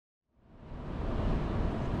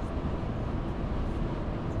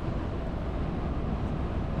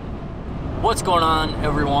What's going on,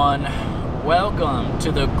 everyone? Welcome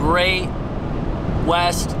to the great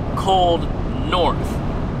west cold north.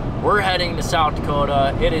 We're heading to South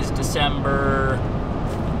Dakota. It is December,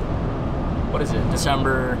 what is it?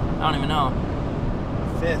 December, I don't even know.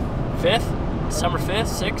 5th? December 5th,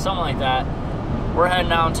 6th, something like that. We're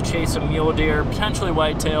heading out to chase some mule deer, potentially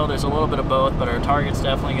whitetail. There's a little bit of both, but our target's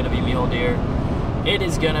definitely gonna be mule deer. It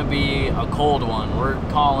is gonna be a cold one. We're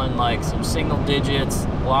calling like some single digits,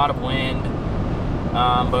 a lot of wind.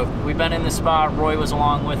 But we've been in this spot. Roy was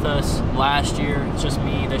along with us last year. It's just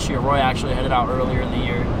me this year. Roy actually headed out earlier in the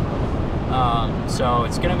year. So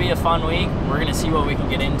it's gonna be a fun week. We're gonna see what we can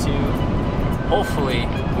get into. Hopefully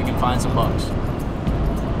we can find some bucks.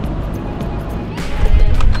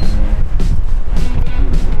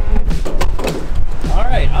 All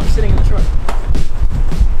right, I'm sitting in the truck.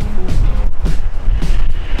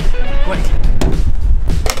 Quick.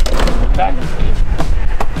 Back.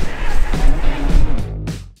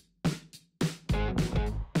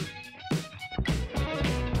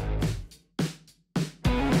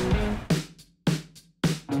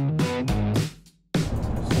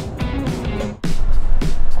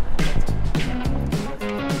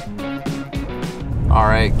 All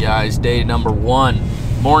right, guys, day number one,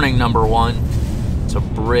 morning number one. It's a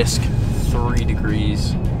brisk 3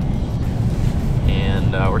 degrees.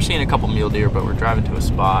 And we're seeing a couple mule deer, but we're driving to a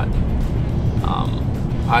spot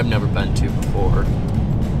I've never been to before.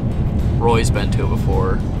 Roy's been to it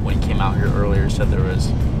before. When he came out here earlier, said there was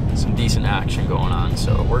some decent action going on.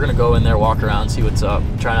 So we're gonna go in there, walk around, see what's up,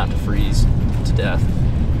 try not to freeze to death.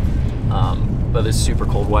 But this super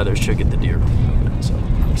cold weather should get the deer moving, so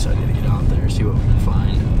I'm excited to get out there, see what we can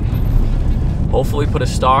find. Hopefully put a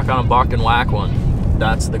stalk on a buck and whack one.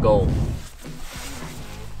 That's the goal.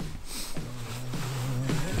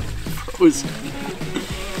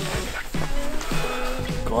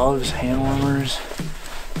 Gloves, hand warmers,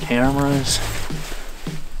 cameras,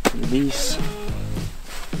 release.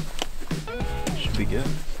 Should be good.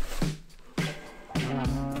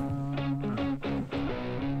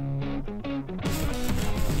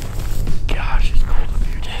 Gosh, it's cold up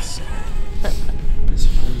here, Jess. It's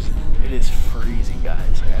freezing. It is freezing,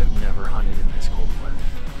 guys. I've never hunted in this cold weather.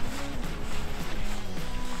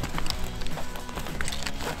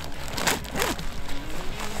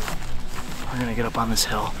 We're gonna get up on this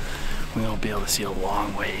hill. We won't be able to see a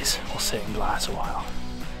long ways. We'll sit in glass a while.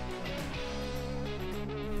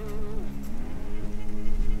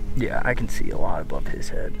 Yeah, I can see a lot above his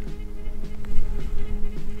head.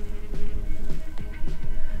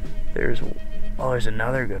 There's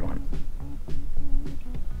another good one.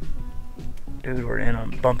 Dude, we're in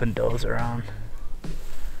on bumping does around.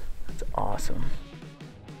 That's awesome.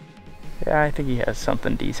 Yeah, I think he has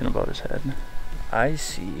something decent above his head. I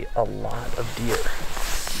see a lot of deer,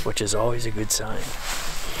 which is always a good sign.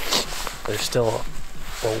 They're still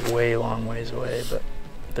a way long ways away, but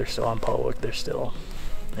they're still on public. They're still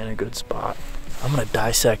in a good spot. I'm gonna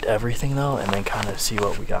dissect everything though, and then kind of see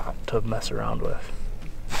what we got to mess around with.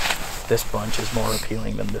 This bunch is more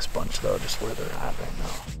appealing than this bunch though, just where they're at right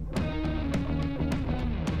now.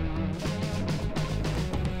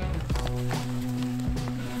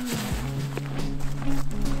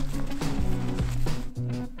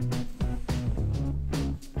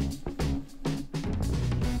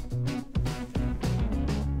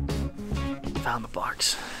 Found the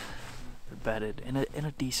bucks. They're bedded in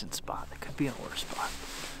a decent spot. It could be a worse spot.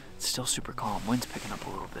 It's still super calm. Wind's picking up a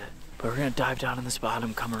little bit. But we're gonna dive down in this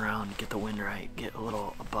bottom, come around, get the wind right, get a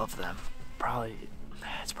little above them. It's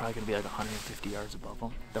probably gonna be like 150 yards above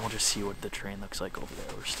them. Then we'll just see what the terrain looks like over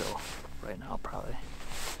there. We're still, right now, probably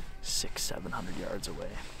 600-700 yards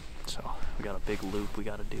away. So we got a big loop we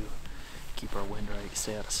gotta do. Keep our wind right,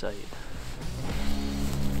 stay out of sight.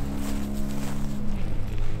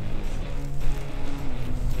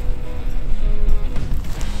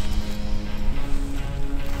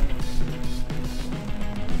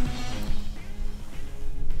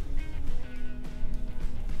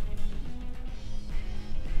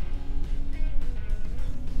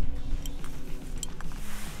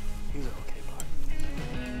 He's an okay buck.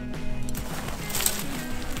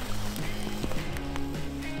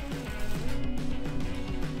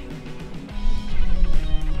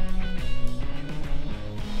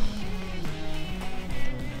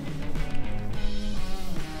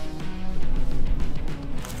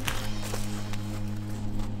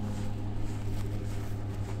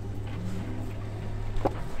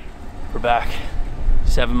 We're back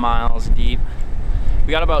 7 miles deep.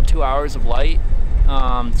 We got about 2 hours of light,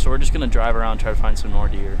 so we're just gonna drive around, try to find some more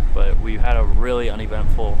deer. But we've had a really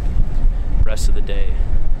uneventful rest of the day.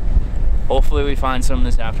 Hopefully we find some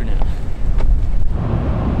this afternoon.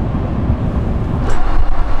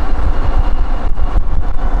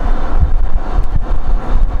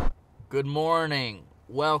 Good morning.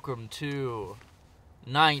 Welcome to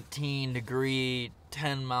 19-degree,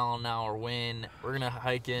 10-mile-an-hour wind. We're gonna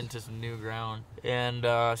hike into some new ground and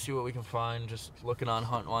see what we can find. Just looking on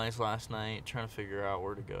HuntWise last night, trying to figure out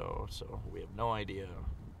where to go. So we have no idea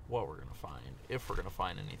what we're gonna find, if we're gonna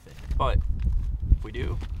find anything. But if we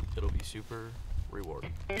do, it'll be super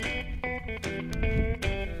rewarding.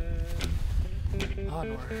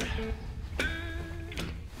 Onward.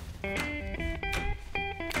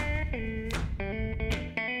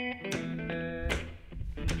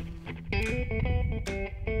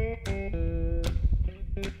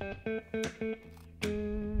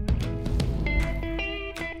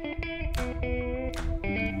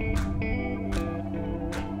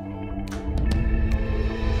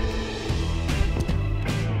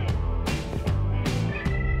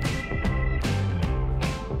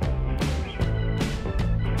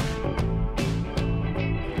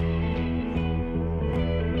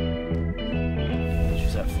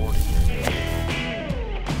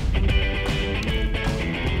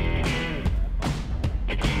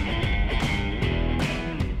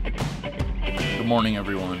 Good morning,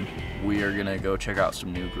 everyone. We are gonna go check out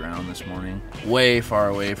some new ground this morning. Way far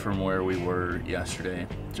away from where we were yesterday.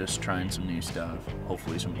 Just trying some new stuff.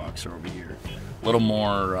 Hopefully some bucks are over here. A little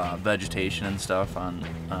more vegetation and stuff on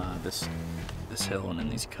this hill and in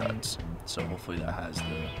these cuts. So hopefully that has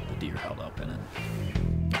the deer held up in it.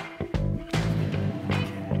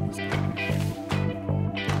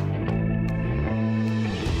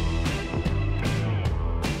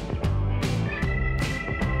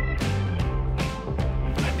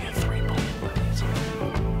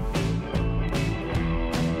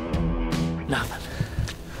 Nothing.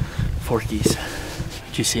 Forkies.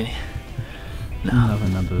 Did you see any? No.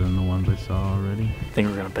 Nothing other than the ones I saw already. I think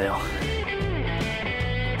we're gonna bail.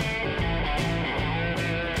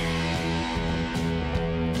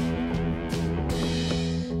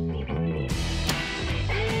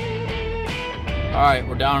 All right,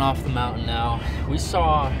 we're down off the mountain now. We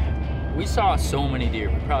saw so many deer.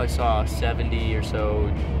 We probably saw 70 or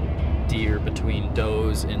so deer between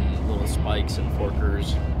does and little spikes and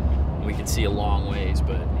forkers. We could see a long ways,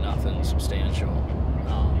 but nothing substantial.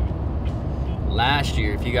 Last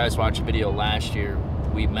year, if you guys watched the video last year,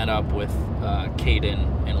 we met up with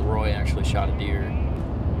Caden, and Roy actually shot a deer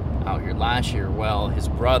out here last year. Well, his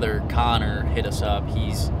brother Connor hit us up.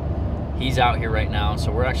 He's out here right now,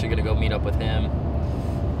 so we're actually gonna go meet up with him.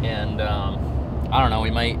 And I don't know, we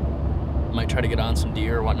might try to get on some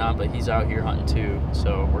deer or whatnot, but he's out here hunting too.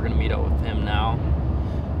 So we're gonna meet up with him now,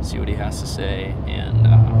 see what he has to say, and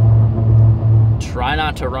try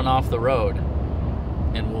not to run off the road,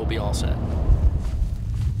 and we'll be all set.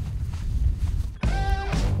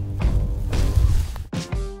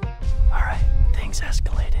 All right, things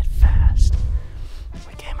escalated fast.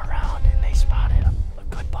 We came around and they spotted a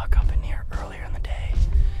good buck up in here earlier in the day,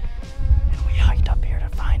 and we hiked up here to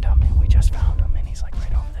find him, and we just found him, and he's like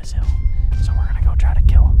right over this hill. So we're gonna go try to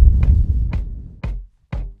kill him.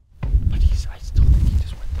 But I still think he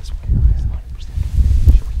just went this way.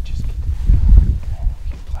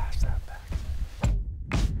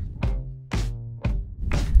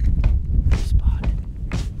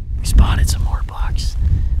 Spotted some more bucks.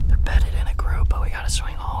 They're bedded in a group, but we gotta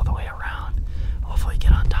swing all the way around. Hopefully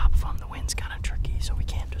get on top of them. The wind's kind of tricky, so we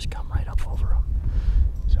can't just come right up over them.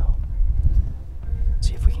 So,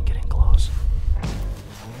 see if we can get in close.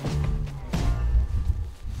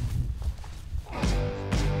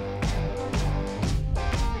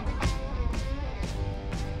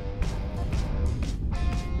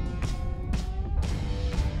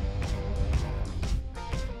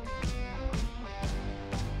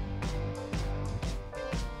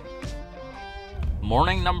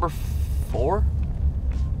 Morning number 4?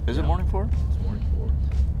 Is it morning 4? It's morning 4.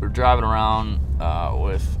 We're driving around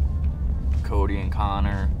with Cody and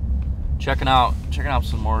Connor, checking out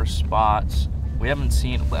some more spots. We've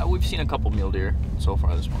seen a couple mule deer so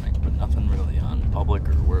far this morning, but nothing really on public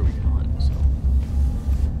or where we can hunt. So.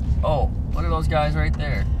 Oh, look at those guys right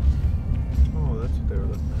there. Oh, that's what they were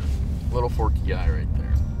looking at. Little forky guy right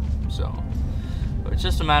there. So. But it's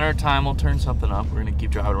just a matter of time. We'll turn something up. We're gonna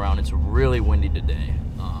keep driving around. It's really windy today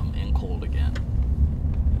and cold again.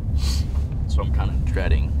 So I'm kind of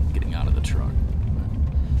dreading getting out of the truck.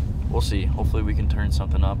 But we'll see. Hopefully we can turn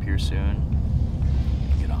something up here soon.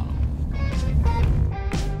 Get on them.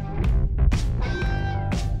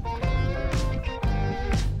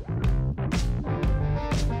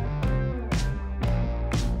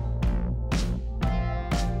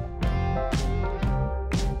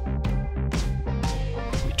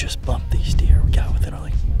 bumped these deer. We got within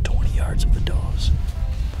like 20 yards of the does.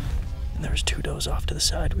 And there was 2 does off to the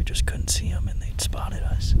side. We just couldn't see them, and they'd spotted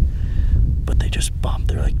us. But they just bumped.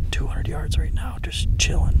 They're like 200 yards right now, just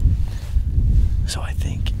chilling. So I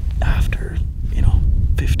think after,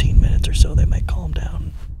 15 minutes or so, they might calm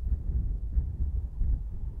down.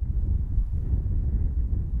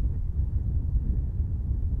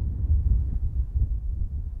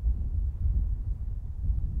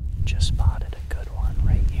 Just spotted a good one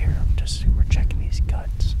right here. We're checking these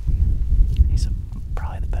guts. He's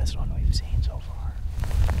probably the best one we've seen so far.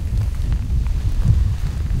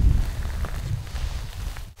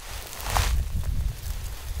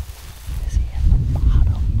 Is he in the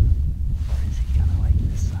bottom? Or is he gonna like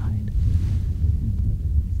this side?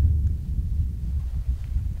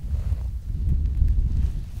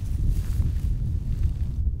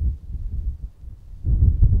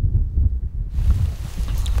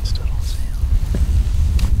 Still don't see him.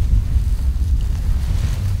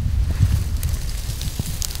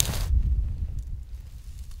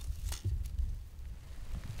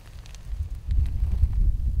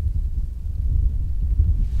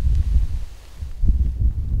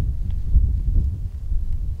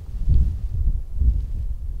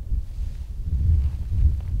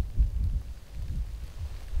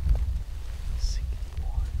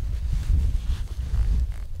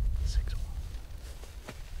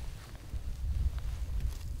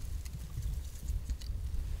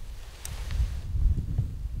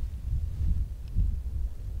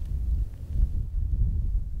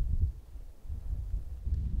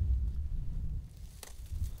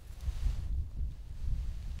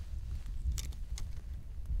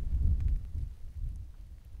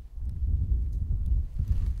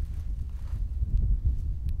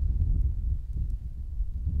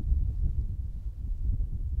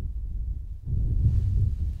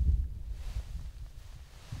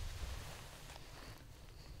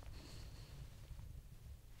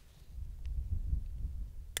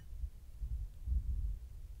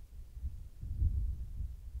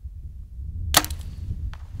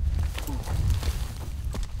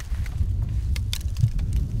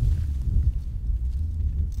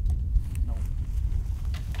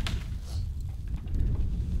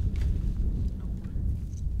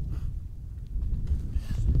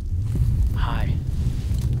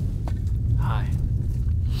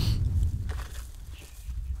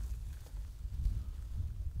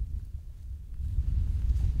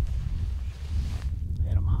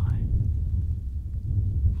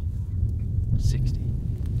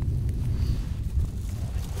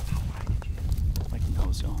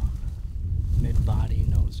 Mid-body,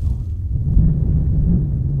 no zone.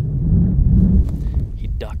 He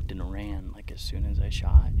ducked and ran like as soon as I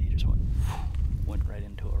shot. He just went right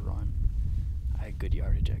into a run. I had good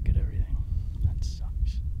yardage, I had good everything. That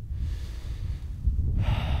sucks.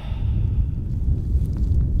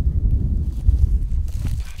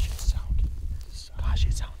 Gosh,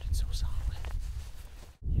 it sounded so solid.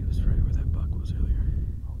 He was right where that buck was earlier.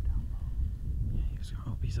 Oh, down low. Yeah,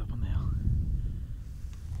 he's up on the hill.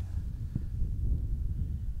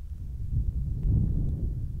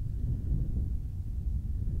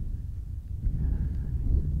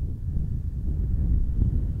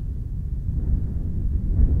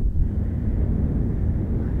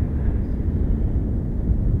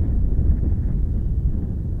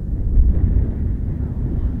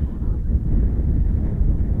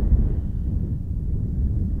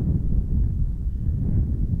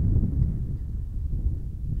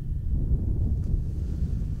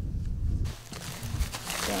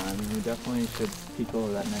 Yeah, I mean, we definitely should peek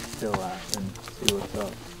over that next hill and see what's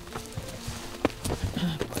up.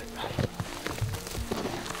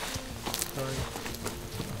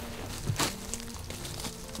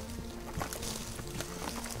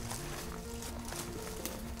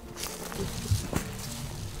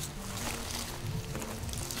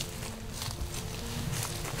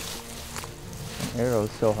 An arrow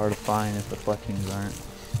is so hard to find if the fletchings aren't.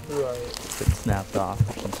 Right. If it snapped off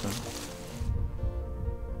or something.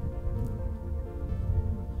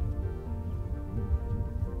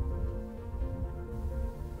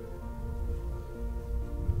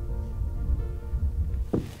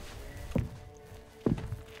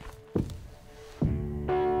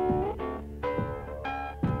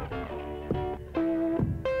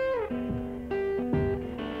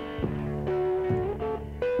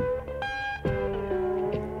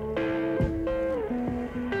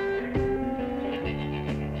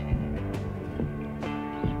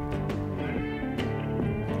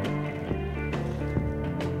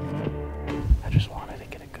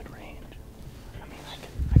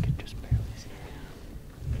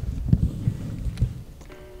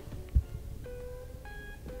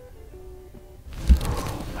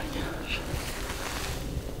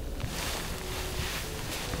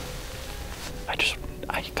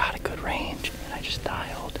 I got a good range, and I just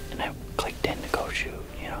dialed, and I clicked in to go shoot,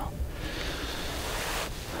 you know?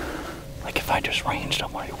 Like, if I just ranged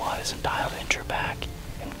him where he was and dialed in, drew back,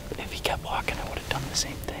 and if he kept walking, I would have done the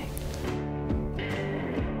same thing.